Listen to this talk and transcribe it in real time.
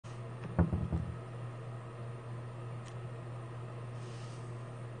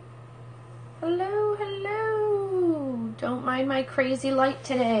Hello, hello. Don't mind my crazy light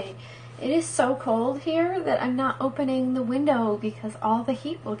today. It is so cold here that I'm not opening the window because all the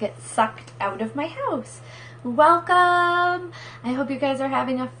heat will get sucked out of my house. Welcome. I hope you guys are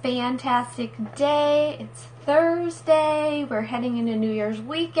having a fantastic day. It's Thursday. We're heading into New Year's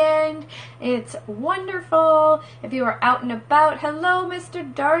weekend. It's wonderful. If you are out and about, hello,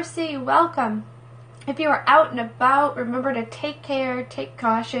 Mr. Darcy. Welcome. If you are out and about, remember to take care, take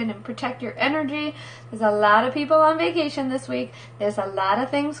caution, and protect your energy. There's a lot of people on vacation this week. There's a lot of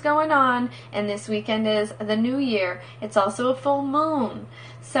things going on, and this weekend is the new year. It's also a full moon.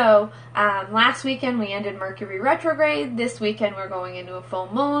 So last weekend we ended Mercury retrograde. This weekend we're going into a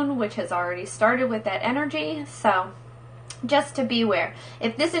full moon, which has already started with that energy. So just to beware.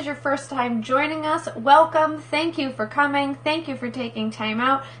 If this is your first time joining us, welcome. Thank you for coming. Thank you for taking time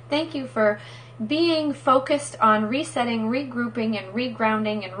out. Thank you for being focused on resetting, regrouping, and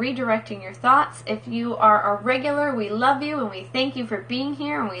regrounding and redirecting your thoughts. If you are a regular, we love you and we thank you for being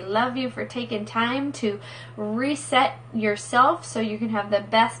here, and we love you for taking time to reset yourself so you can have the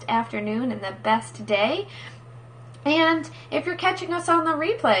best afternoon and the best day. And if you're catching us on the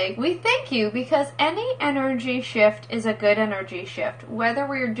replay, we thank you, because any energy shift is a good energy shift, whether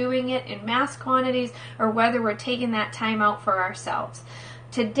we're doing it in mass quantities or whether we're taking that time out for ourselves.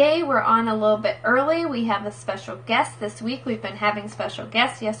 Today we're on a little bit early. We have a special guest this week. We've been having special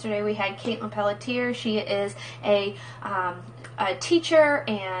guests. Yesterday we had Caitlin Pelletier. She is a teacher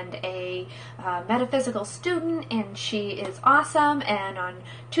and a metaphysical student, and she is awesome. And on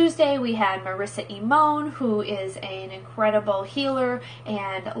Tuesday we had Marissa Imone, who is an incredible healer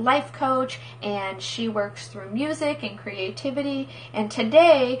and life coach, and she works through music and creativity. And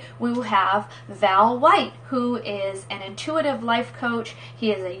today we will have Val White, who is an intuitive life coach.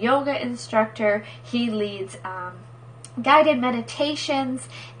 He is a yoga instructor. He leads guided meditations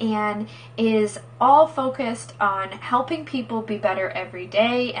and is all focused on helping people be better every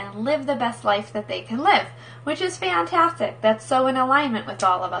day and live the best life that they can live, which is fantastic. That's so in alignment with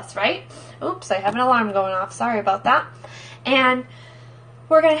all of us, right? Oops, I have an alarm going off. Sorry about that. And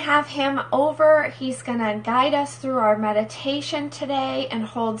we're going to have him over. He's going to guide us through our meditation today and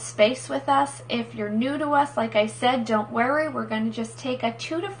hold space with us. If you're new to us, like I said, don't worry. We're going to just take a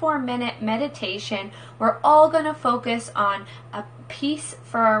 2 to 4 minute meditation. We're all going to focus on a peace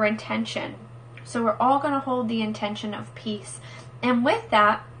for our intention. So we're all going to hold the intention of peace. And with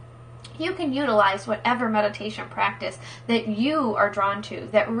that, you can utilize whatever meditation practice that you are drawn to,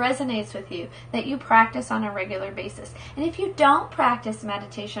 that resonates with you, that you practice on a regular basis. And if you don't practice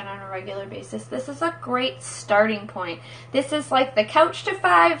meditation on a regular basis, this is a great starting point. This is like the couch to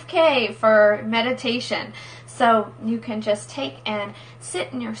 5K for meditation. So you can just take and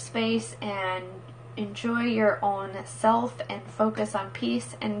sit in your space and enjoy your own self and focus on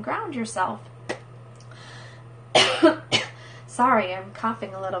peace and ground yourself. Sorry, I'm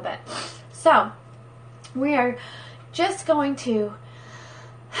coughing a little bit. So, we are just going to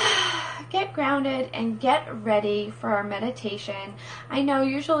get grounded and get ready for our meditation. I know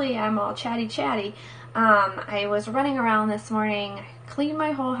usually I'm all chatty. I was running around this morning, cleaned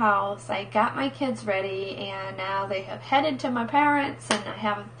my whole house, I got my kids ready, and now they have headed to my parents, and I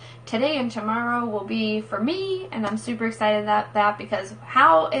have today and tomorrow will be for me, and I'm super excited about that, because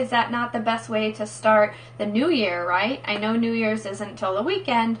how is that not the best way to start the new year, right? I know New Year's isn't until the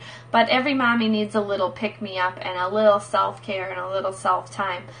weekend, but every mommy needs a little pick-me-up and a little self-care and a little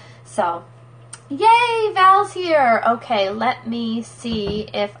self-time. So, yay, Val's here! Okay, let me see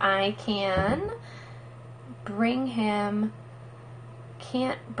if I can bring him.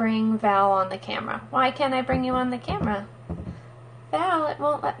 Can't bring Val on the camera. Why can't I bring you on the camera? Val, it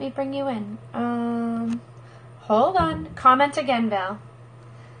won't let me bring you in. Hold on. Comment again, Val.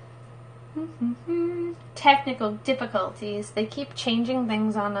 Technical difficulties. They keep changing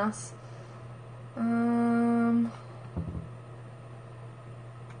things on us.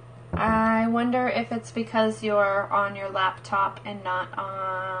 I wonder if it's because you're on your laptop and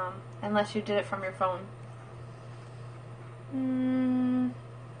not unless you did it from your phone.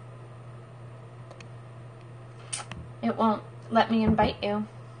 It won't let me invite you.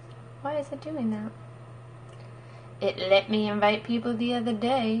 Why is it doing that? It let me invite people the other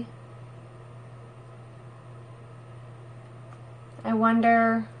day. I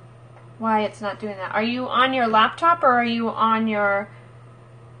wonder why it's not doing that. Are you on your laptop or are you on your...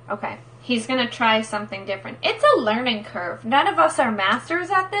 Okay, he's going to try something different. It's a learning curve. None of us are masters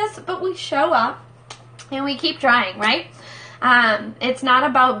at this, but we show up and we keep trying, right? It's not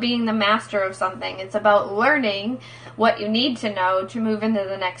about being the master of something. It's about learning what you need to know to move into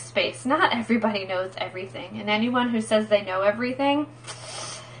the next space. Not everybody knows everything. And anyone who says they know everything,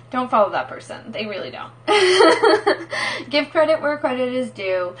 don't follow that person. They really don't. Give credit where credit is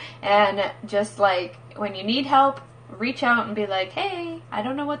due. And just like when you need help, reach out and be like, hey, I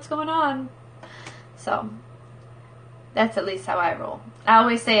don't know what's going on. So that's at least how I roll. I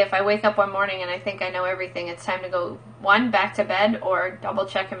always say if I wake up one morning and I think I know everything, it's time to go, one, back to bed, or double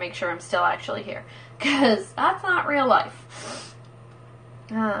check and make sure I'm still actually here. Because that's not real life.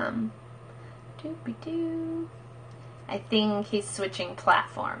 Doopy-doo. I think he's switching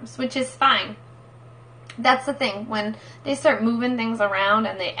platforms, which is fine. That's the thing. When they start moving things around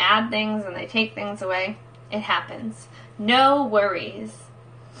and they add things and they take things away, it happens. No worries.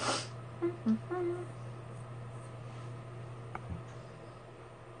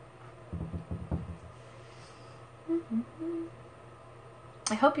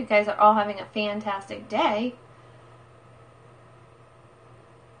 I hope you guys are all having a fantastic day.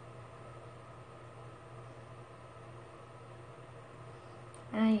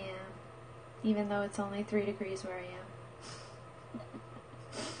 I am, even though it's only 3 degrees where I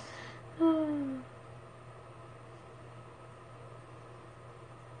am.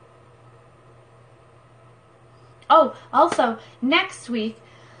 Oh, also, next week,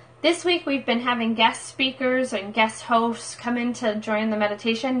 this week we've been having guest speakers and guest hosts come in to join the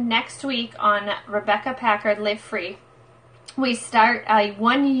meditation. Next week on Rebecca Packard Live Free, we start a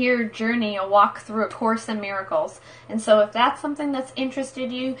 1-year journey, a walk through A Course in Miracles. And so if that's something that's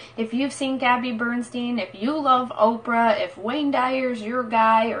interested you, if you've seen Gabby Bernstein, if you love Oprah, if Wayne Dyer's your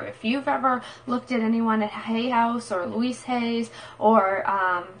guy, or if you've ever looked at anyone at Hay House or Louise Hayes, or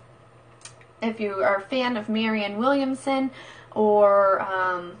if you are a fan of Marianne Williamson, or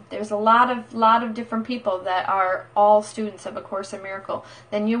there's a lot of different people that are all students of A Course in Miracle,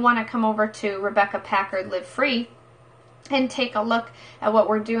 then you want to come over to Rebecca Packard Live Free and take a look at what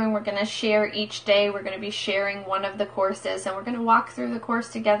we're doing. We're going to share each day. We're going to be sharing one of the courses, and we're going to walk through the course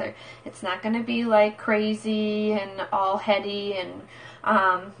together. It's not going to be like crazy and all heady, and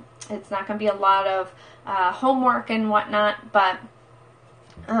it's not going to be a lot of homework and whatnot, but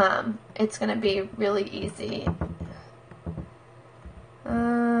it's going to be really easy.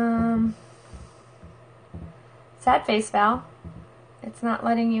 Sad face, Val. It's not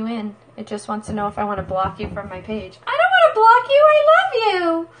letting you in. It just wants to know if I want to block you from my page. I don't want to block you. I love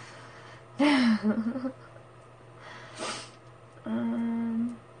you.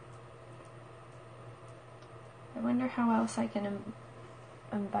 I wonder how else I can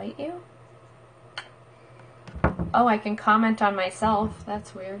invite you. Oh, I can comment on myself.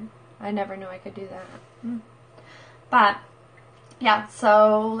 That's weird. I never knew I could do that. But, yeah,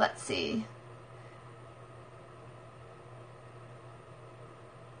 so let's see.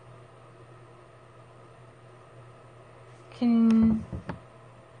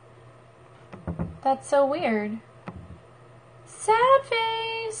 That's so weird. Sad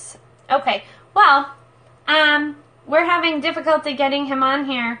face. Okay, well, we're having difficulty getting him on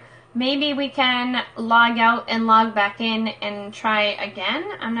here. Maybe we can log out and log back in and try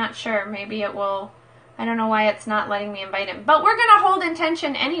again. I'm not sure. Maybe it will. I don't know why it's not letting me invite him. But we're going to hold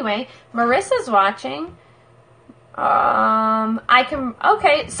intention anyway. Marissa's watching.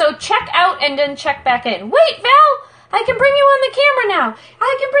 Okay, so check out and then check back in. Wait, Val! I can bring you on the camera now.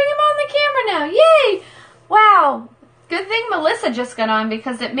 I can bring him on the camera now. Yay! Wow. Good thing Melissa just got on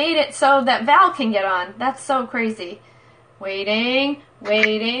because it made it so that Val can get on. That's so crazy. Waiting.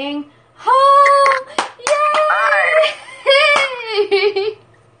 Oh! Yay! Hey!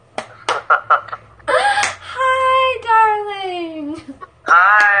 Hi, darling.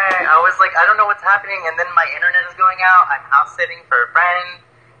 Hi. I was like, I don't know what's happening, and then my internet is going out. I'm house sitting for a friend.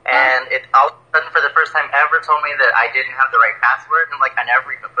 And it all of a sudden, for the first time ever, told me that I didn't have the right password, and like I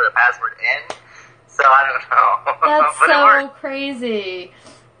never even put a password in. So I don't know. That's so crazy.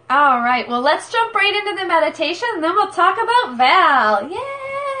 All right, well, let's jump right into the meditation, and then we'll talk about Val.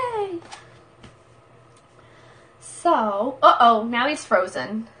 Yay! So, now he's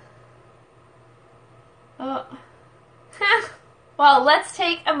frozen. Oh. Well, let's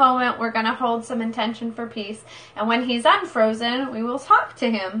take a moment. We're going to hold some intention for peace. And when he's unfrozen, we will talk to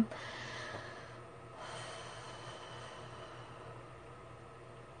him.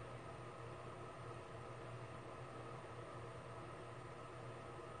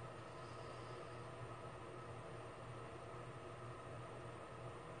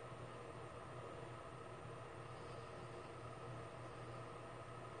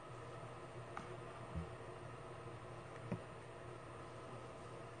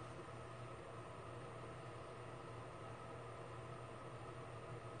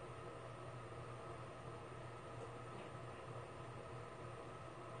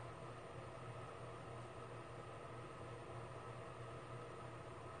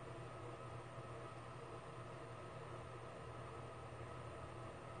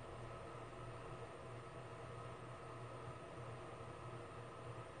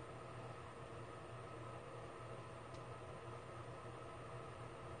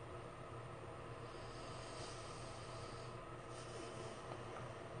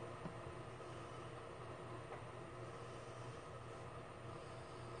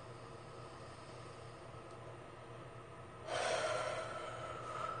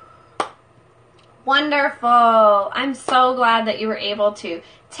 Wonderful. I'm so glad that you were able to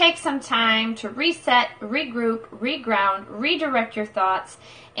take some time to reset, regroup, reground, redirect your thoughts,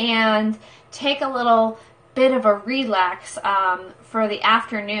 and take a little bit of a relax for the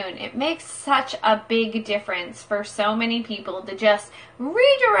afternoon. It makes such a big difference for so many people to just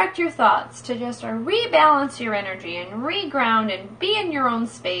redirect your thoughts, to just rebalance your energy and reground and be in your own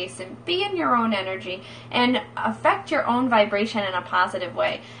space and be in your own energy and affect your own vibration in a positive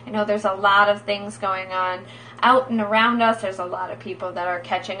way. I know there's a lot of things going on out and around us. There's a lot of people that are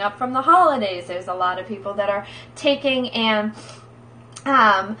catching up from the holidays. There's a lot of people that are taking and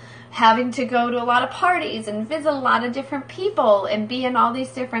having to go to a lot of parties and visit a lot of different people and be in all these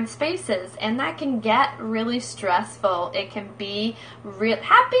different spaces, and that can get really stressful. It can be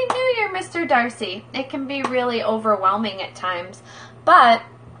Happy New Year, Mr. Darcy. It can be really overwhelming at times, but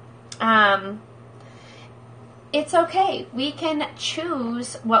it's okay. We can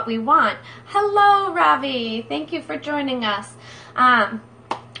choose what we want. Hello, Ravi. Thank you for joining us.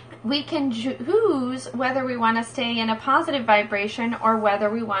 We can choose whether we want to stay in a positive vibration or whether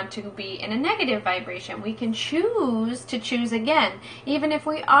we want to be in a negative vibration. We can choose to choose again. Even if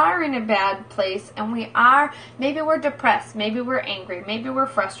we are in a bad place and maybe we're depressed, maybe we're angry, maybe we're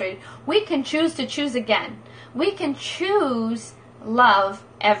frustrated, we can choose to choose again. We can choose love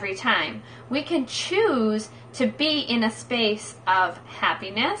every time. We can choose to be in a space of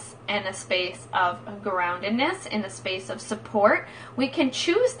happiness and a space of groundedness, in a space of support. We can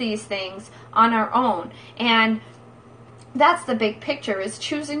choose these things on our own. And that's the big picture, is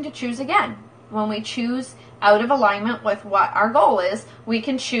choosing to choose again. When we choose out of alignment with what our goal is, we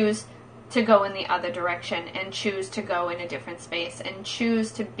can choose to go in the other direction and choose to go in a different space and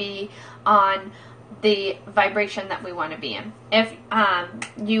choose to be on the vibration that we want to be in. If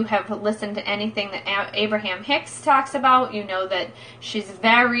you have listened to anything that Abraham Hicks talks about, you know that she's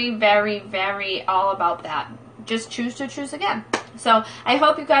very, very, very all about that. Just choose to choose again. So I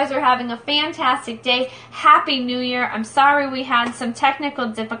hope you guys are having a fantastic day. Happy New Year. I'm sorry we had some technical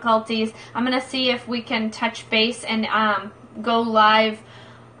difficulties. I'm going to see if we can touch base and go live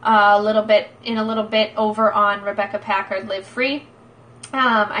a little bit over on Rebecca Packard Live Free.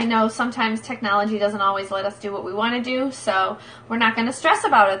 I know sometimes technology doesn't always let us do what we want to do, so we're not going to stress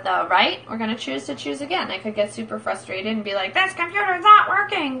about it though, right? We're going to choose again. I could get super frustrated and be like, this computer's not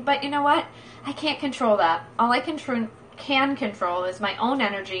working, but you know what? I can't control that. All I can control is my own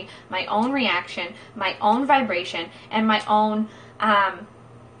energy, my own reaction, my own vibration, and my own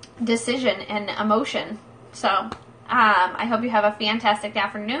decision and emotion. So I hope you have a fantastic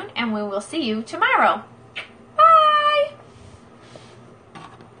afternoon, and we will see you tomorrow.